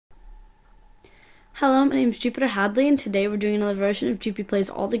Hello, my name is Jupiter Hadley, and today we're doing another version of Jupi Plays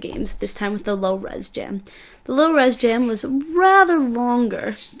All the Games, this time with the Low Res Jam. The Low Res Jam was a rather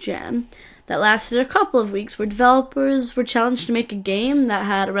longer jam that lasted a couple of weeks, where developers were challenged to make a game that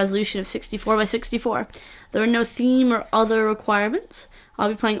had a resolution of 64 by 64. There were no theme or other requirements. I'll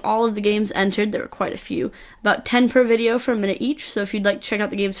be playing all of the games entered. There were quite a few, about 10 per video for a minute each, so if you'd like to check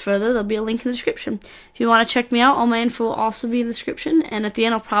out the games further, there'll be a link in the description. If you want to check me out, all my info will also be in the description, and at the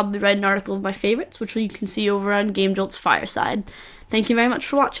end I'll probably write an article of my favorites, which you can see over on Game Jolt's Fireside. Thank you very much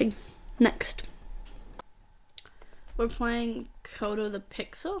for watching. Next. We're playing Kodo the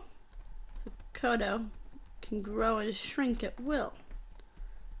Pixel. So Kodo can grow and shrink at will.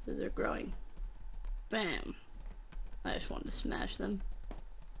 As they're growing. Bam. I just wanted to smash them.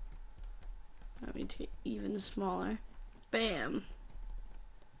 I need to get even smaller. Bam.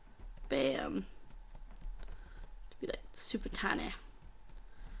 Bam. To be like super tiny.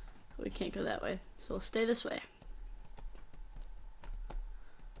 But we can't go that way, so we'll stay this way.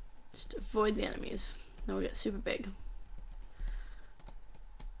 Just avoid the enemies. Then we'll get super big.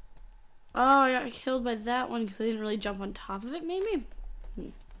 Oh, I got killed by that one because I didn't really jump on top of it, maybe?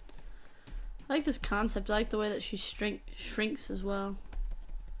 I like this concept. I like the way that she shrinks as well.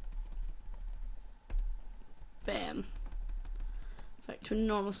 Bam. Back to a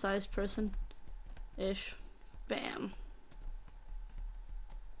normal sized person. Ish. Bam.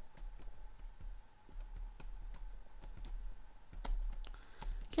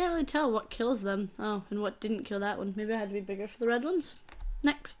 Can't really tell what kills them. Oh, and what didn't kill that one. Maybe I had to be bigger for the red ones.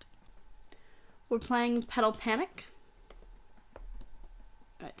 Next. We're playing Pedal Panic.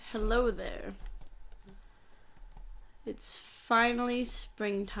 Alright, hello there. It's finally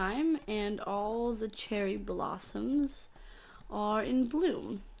springtime and all the cherry blossoms are in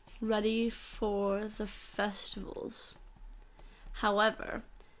bloom, ready for the festivals. However,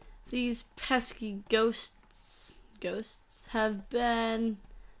 these pesky ghosts have been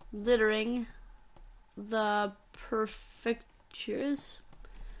littering the prefectures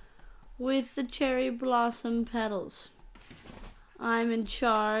with the cherry blossom petals. I'm in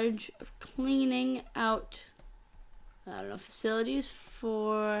charge of cleaning out facilities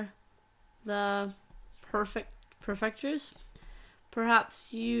for the prefectures.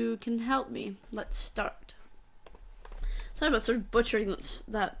 Perhaps you can help me. Let's start. Sorry about sort of butchering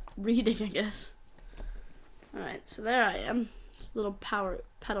that reading, I guess. Alright, so there I am. This little power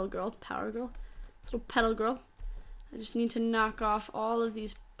girl. This little petal girl. I just need to knock off all of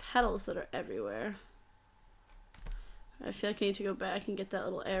these petals that are everywhere. I feel like I need to go back and get that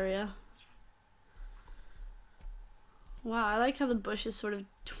little area. Wow, I like how the bushes sort of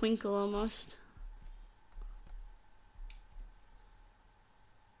twinkle almost.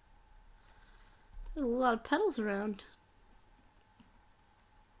 There's a lot of petals around.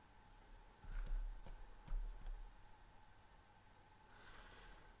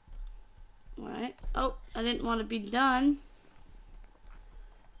 Alright. Oh, I didn't want to be done.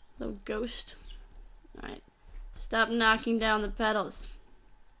 Little ghost. Alright. Stop knocking down the petals.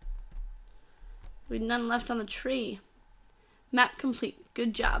 There's none left on the tree. Map complete.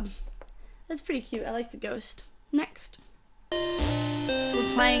 Good job. That's pretty cute. I like the ghost. Next.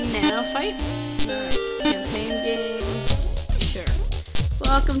 We're playing Nano Fight. Alright. Campaign game. Sure.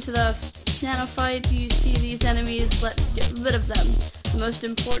 Welcome to the Nano Fight. You see these enemies. Let's get rid of them. The most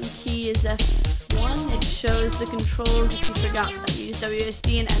important key is F1. It shows the controls if you forgot them. Use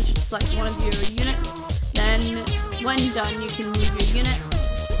WSD and enter to select one of your units. Then, when done, you can move your unit.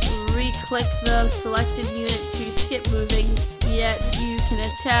 Re-click the selected unit to skip moving, yet you can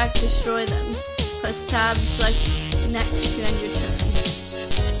attack, destroy them. Press tab to select next to end your turn.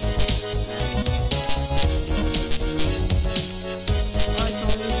 Oh, I can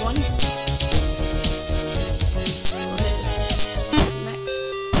only move one. Next.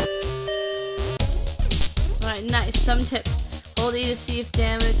 Alright, nice. Some tips. Hold E to see the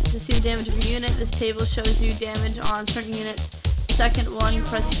damage of your unit. This table shows you damage on certain units. Second one,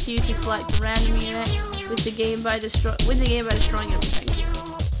 press Q to select a random unit. Win the game by destroying everything.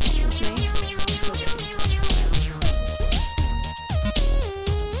 That's me. I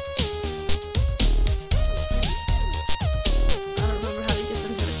don't remember how to get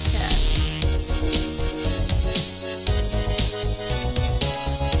them to attack.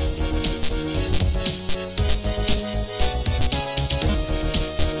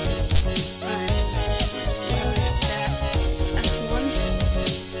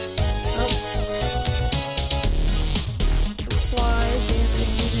 Flies,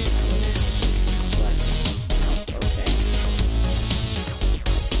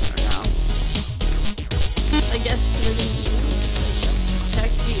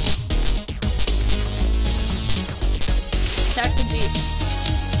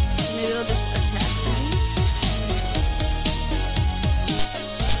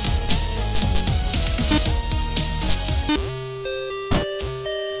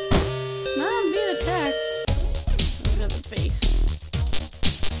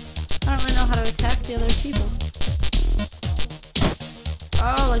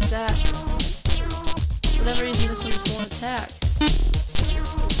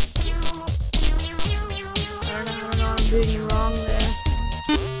 doing wrong there?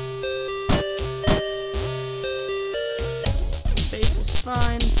 Base is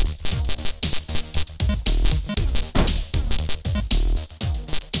fine.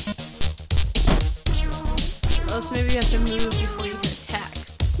 Oh, so maybe you have to move before you can attack.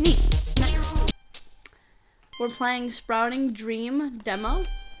 Neat. Next. We're playing Sprouting Dream demo.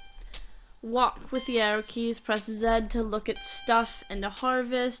 Walk with the arrow keys, press Z to look at stuff and to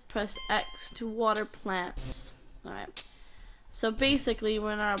harvest, press X to water plants. Alright. So basically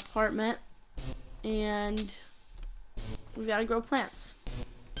we're in our apartment and we gotta grow plants.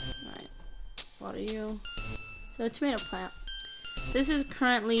 Alright. Water you. So a tomato plant. This is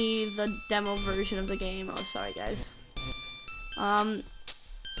currently the demo version of the game. Oh, sorry guys.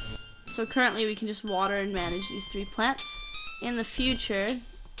 So currently we can just water and manage these 3 plants. In the future,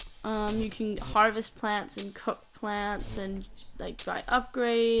 you can harvest plants and cook plants and like buy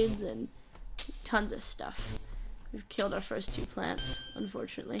upgrades and tons of stuff. We've killed our first 2 plants,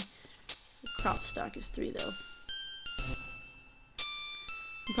 unfortunately. The crop stock is 3 though.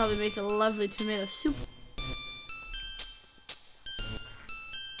 We'll probably make a lovely tomato soup.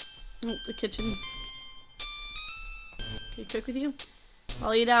 Oh, the kitchen. Can I cook with you?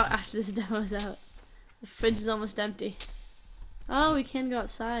 I'll eat out after this demo's out. The fridge is almost empty. Oh, we can go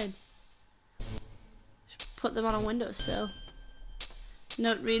outside. Just put them on a windowsill.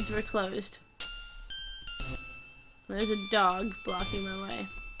 Note reads we're closed. There's a dog blocking my way.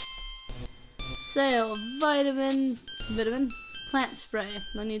 Sale vitamin plant spray.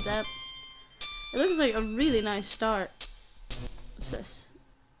 I need that. It looks like a really nice start. What's this?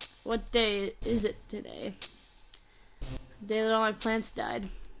 What day is it today? The day that all my plants died.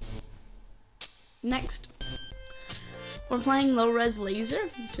 Next. We're playing Low Res Laser,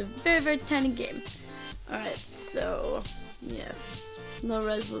 which is a very, very tiny game. Alright, so, yes. Low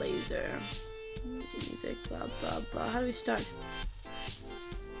Res Laser. Music, blah, blah, blah. How do we start?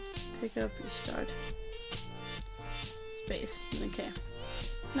 Pick up, restart. Space. Okay.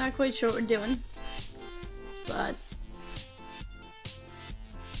 Not quite sure what we're doing. But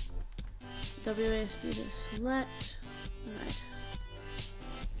WASD to select. Alright.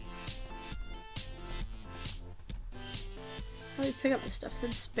 How do we pick up this stuff? It's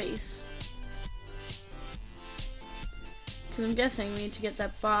in space. Because I'm guessing we need to get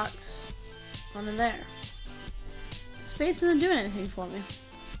that box onto there. Space isn't doing anything for me.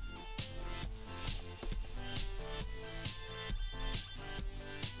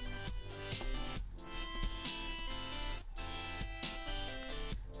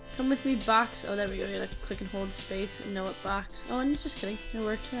 Come with me, box. Oh, there we go. You gotta click and hold space and know what box. Oh, and just kidding. It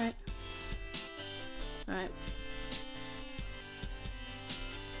worked. Alright. Alright.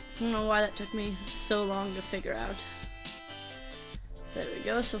 I don't know why that took me so long to figure out. There we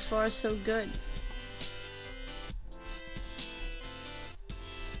go. So far, so good.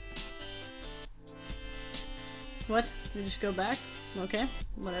 What? We just go back? Okay.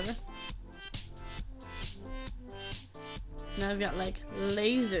 Whatever. Now I've got like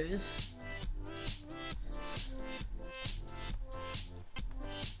lasers.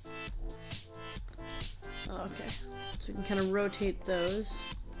 Oh, okay. So we can kind of rotate those.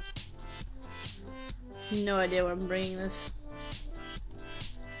 No idea where I'm bringing this.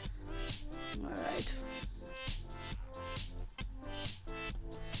 Alright.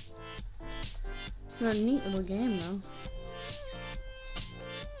 It's a neat little game though.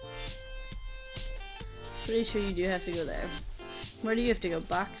 Pretty sure you do have to go there. Where do you have to go?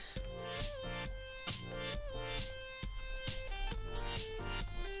 Box?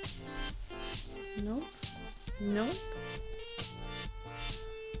 Nope. Nope.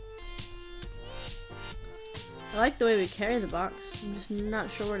 I like the way we carry the box. I'm just not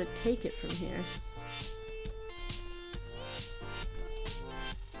sure where to take it from here.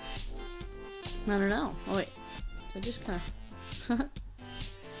 I don't know. Oh wait. I just kind of...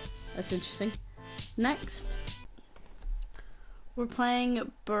 That's interesting. Next, we're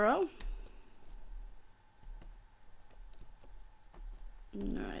playing Burrow.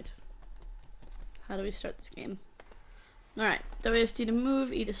 Alright. How do we start this game? Alright. WSD to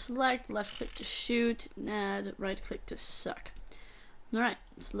move, E to select, left click to shoot, and add, right click to suck. Alright,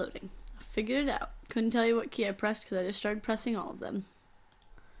 it's loading. I figured it out. Couldn't tell you what key I pressed because I just started pressing all of them.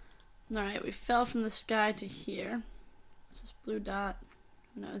 Alright, we fell from the sky to here. What's this blue dot?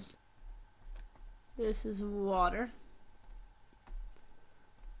 Who knows? This is water.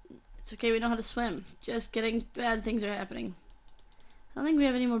 It's okay, we know how to swim. Just kidding, bad things are happening. I don't think we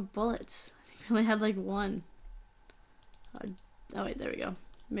have any more bullets. I think we only had like 1. Oh wait, there we go.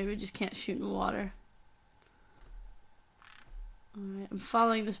 Maybe we just can't shoot in water. Alright, I'm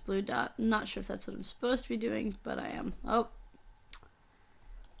following this blue dot. I'm not sure if that's what I'm supposed to be doing, but I am. Oh.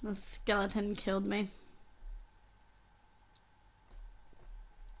 The skeleton killed me.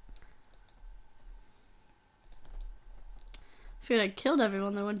 Figured I killed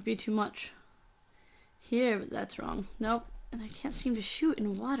everyone, there wouldn't be too much here, but that's wrong. Nope. And I can't seem to shoot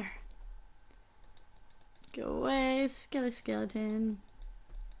in water. Go away, skeleton.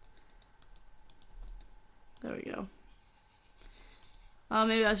 There we go. Oh,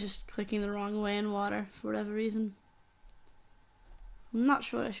 maybe I was just clicking the wrong way in water for whatever reason. I'm not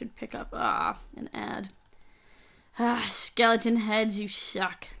sure what I should pick up. Ah, an ad. Ah, skeleton heads, you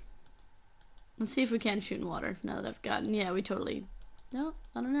suck. Let's see if we can shoot in water now that I've gotten... Yeah, we totally... No,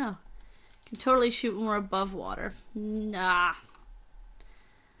 I don't know. Can totally shoot when we're above water. Nah.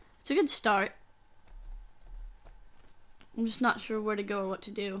 It's a good start. I'm just not sure where to go or what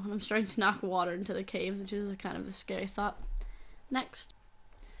to do. And I'm starting to knock water into the caves, which is kind of a scary thought. Next.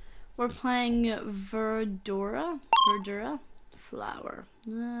 We're playing Verdura flower.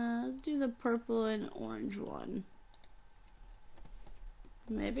 Let's do the purple and orange one.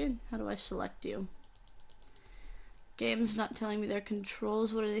 Maybe? How do I select you? Game's not telling me their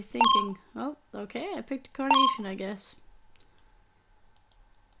controls. What are they thinking? Oh, okay. I picked a carnation, I guess.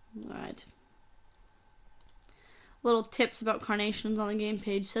 Alright. Little tips about carnations on the game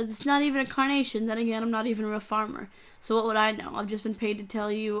page says it's not even a carnation. Then again, I'm not even a real farmer. So what would I know? I've just been paid to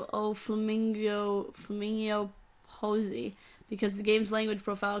tell you, oh, flamingo posy, because the game's language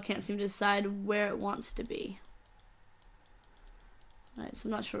profile can't seem to decide where it wants to be. Alright, so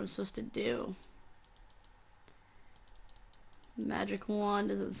I'm not sure what I'm supposed to do. Magic wand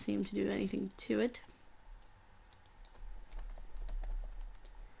doesn't seem to do anything to it.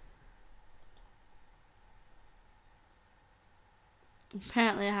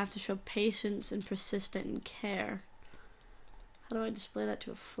 Apparently I have to show patience and persistent care. How do I display that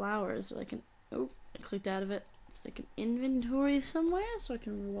to a flower? Is there like an... Oh, I clicked out of it. Is there like an inventory somewhere so I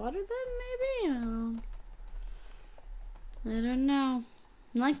can water them maybe? I don't know.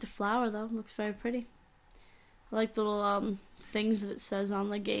 I like the flower though. It looks very pretty. I like the little things that it says on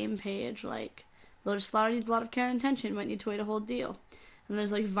the game page, like lotus flower needs a lot of care and attention, might need to wait a whole deal. And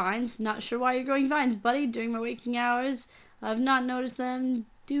there's like vines. Not sure why you're growing vines, buddy. During my waking hours, I've not noticed them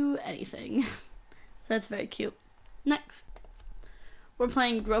do anything. That's very cute. Next, we're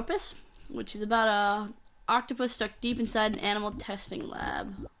playing Gropus, which is about a octopus stuck deep inside an animal testing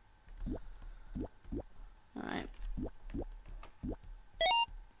lab. Alright.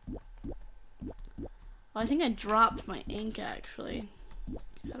 Well, I think I dropped my ink actually.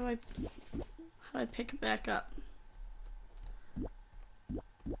 How do I pick it back up?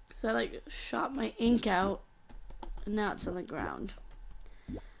 Cause I like shot my ink out and now it's on the ground.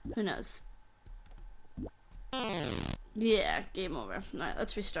 Who knows? Yeah, game over. Alright,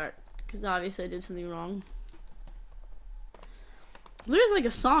 let's restart. Cause obviously I did something wrong. There's like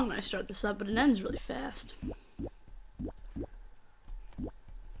a song when I start this up, but it ends really fast.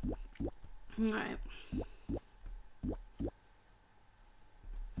 Alright.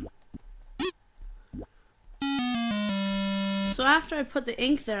 So after I put the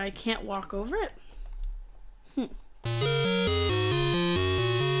ink there, I can't walk over it?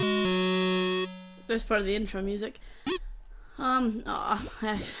 There's part of the intro music. I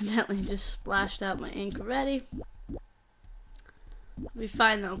accidentally just splashed out my ink already. It'll be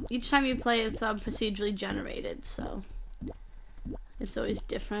fine though. Each time you play, it's procedurally generated, so it's always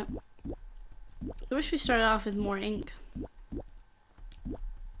different. I wish we started off with more ink.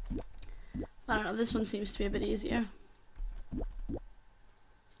 I don't know, this one seems to be a bit easier.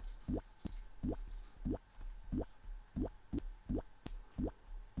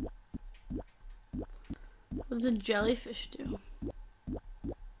 What does a jellyfish do?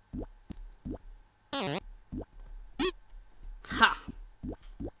 Ha!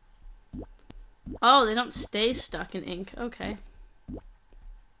 Oh, they don't stay stuck in ink. Okay.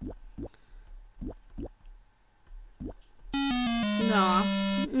 No.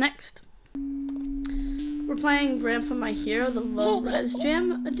 Next. We're playing Grandpa My Hero, the low res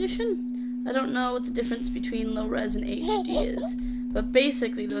jam edition. I don't know what the difference between low res and HD is, but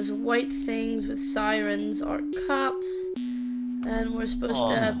basically those white things with sirens are cops, and we're supposed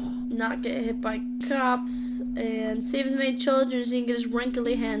to not get hit by cops and save as many children as he can get his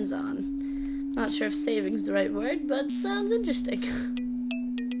wrinkly hands on. Not sure if saving's the right word, but it sounds interesting.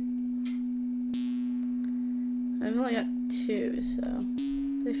 I've only got 2, so...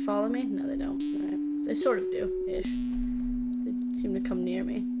 Do they follow me? No, they don't. Alright. They sort of do, ish. They seem to come near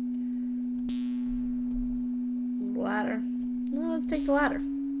me. Ladder. No, let's take the ladder.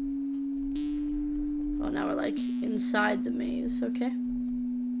 Oh, now we're like inside the maze, okay?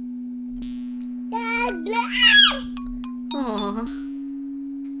 Aww.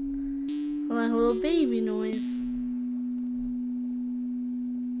 Like a little baby noise.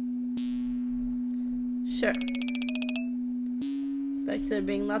 Sure. Back to there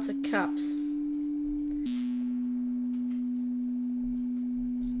being lots of cops.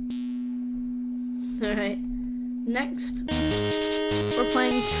 Alright. Next, we're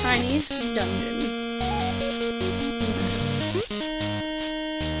playing Tiny Dungeon.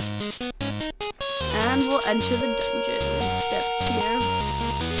 And we'll enter the dungeon. Step here,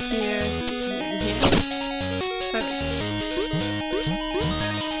 here, and here. Perfect.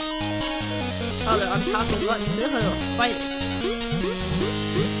 Oh, they're on top of the buttons. They look like little spiders.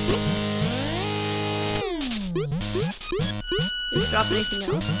 Did you drop anything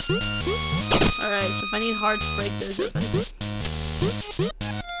else? Alright, so if I need hearts, break those open.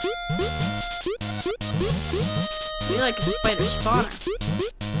 You're like a spider spawner.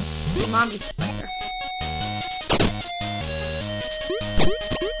 Mommy spider.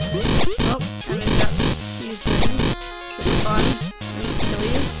 Oh, and we've got these things. Should be fun. I'm gonna kill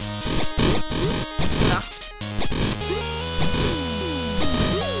you. No.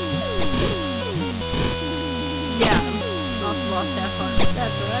 Yeah, also lost that part.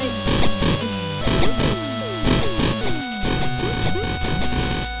 That's right.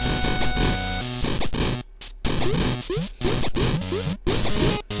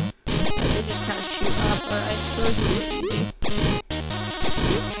 They just kind of shoot up. Alright, so those are easy.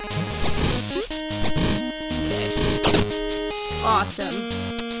 Okay. Awesome.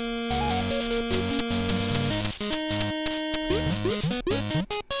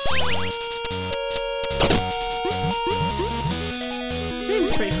 Seems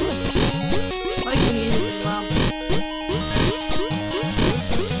pretty cool. I like the music as well.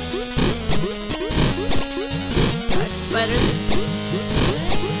 Bye, spiders.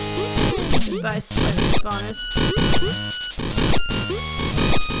 Goodbye, spider spawners.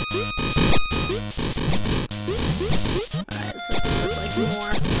 Alright, so it gives us like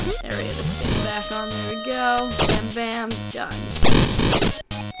more area to stand back on. There we go. Bam, bam, done.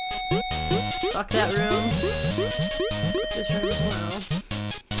 Fuck that room. Fuck this room as well.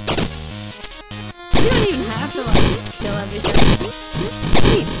 So we don't even have to like kill everything.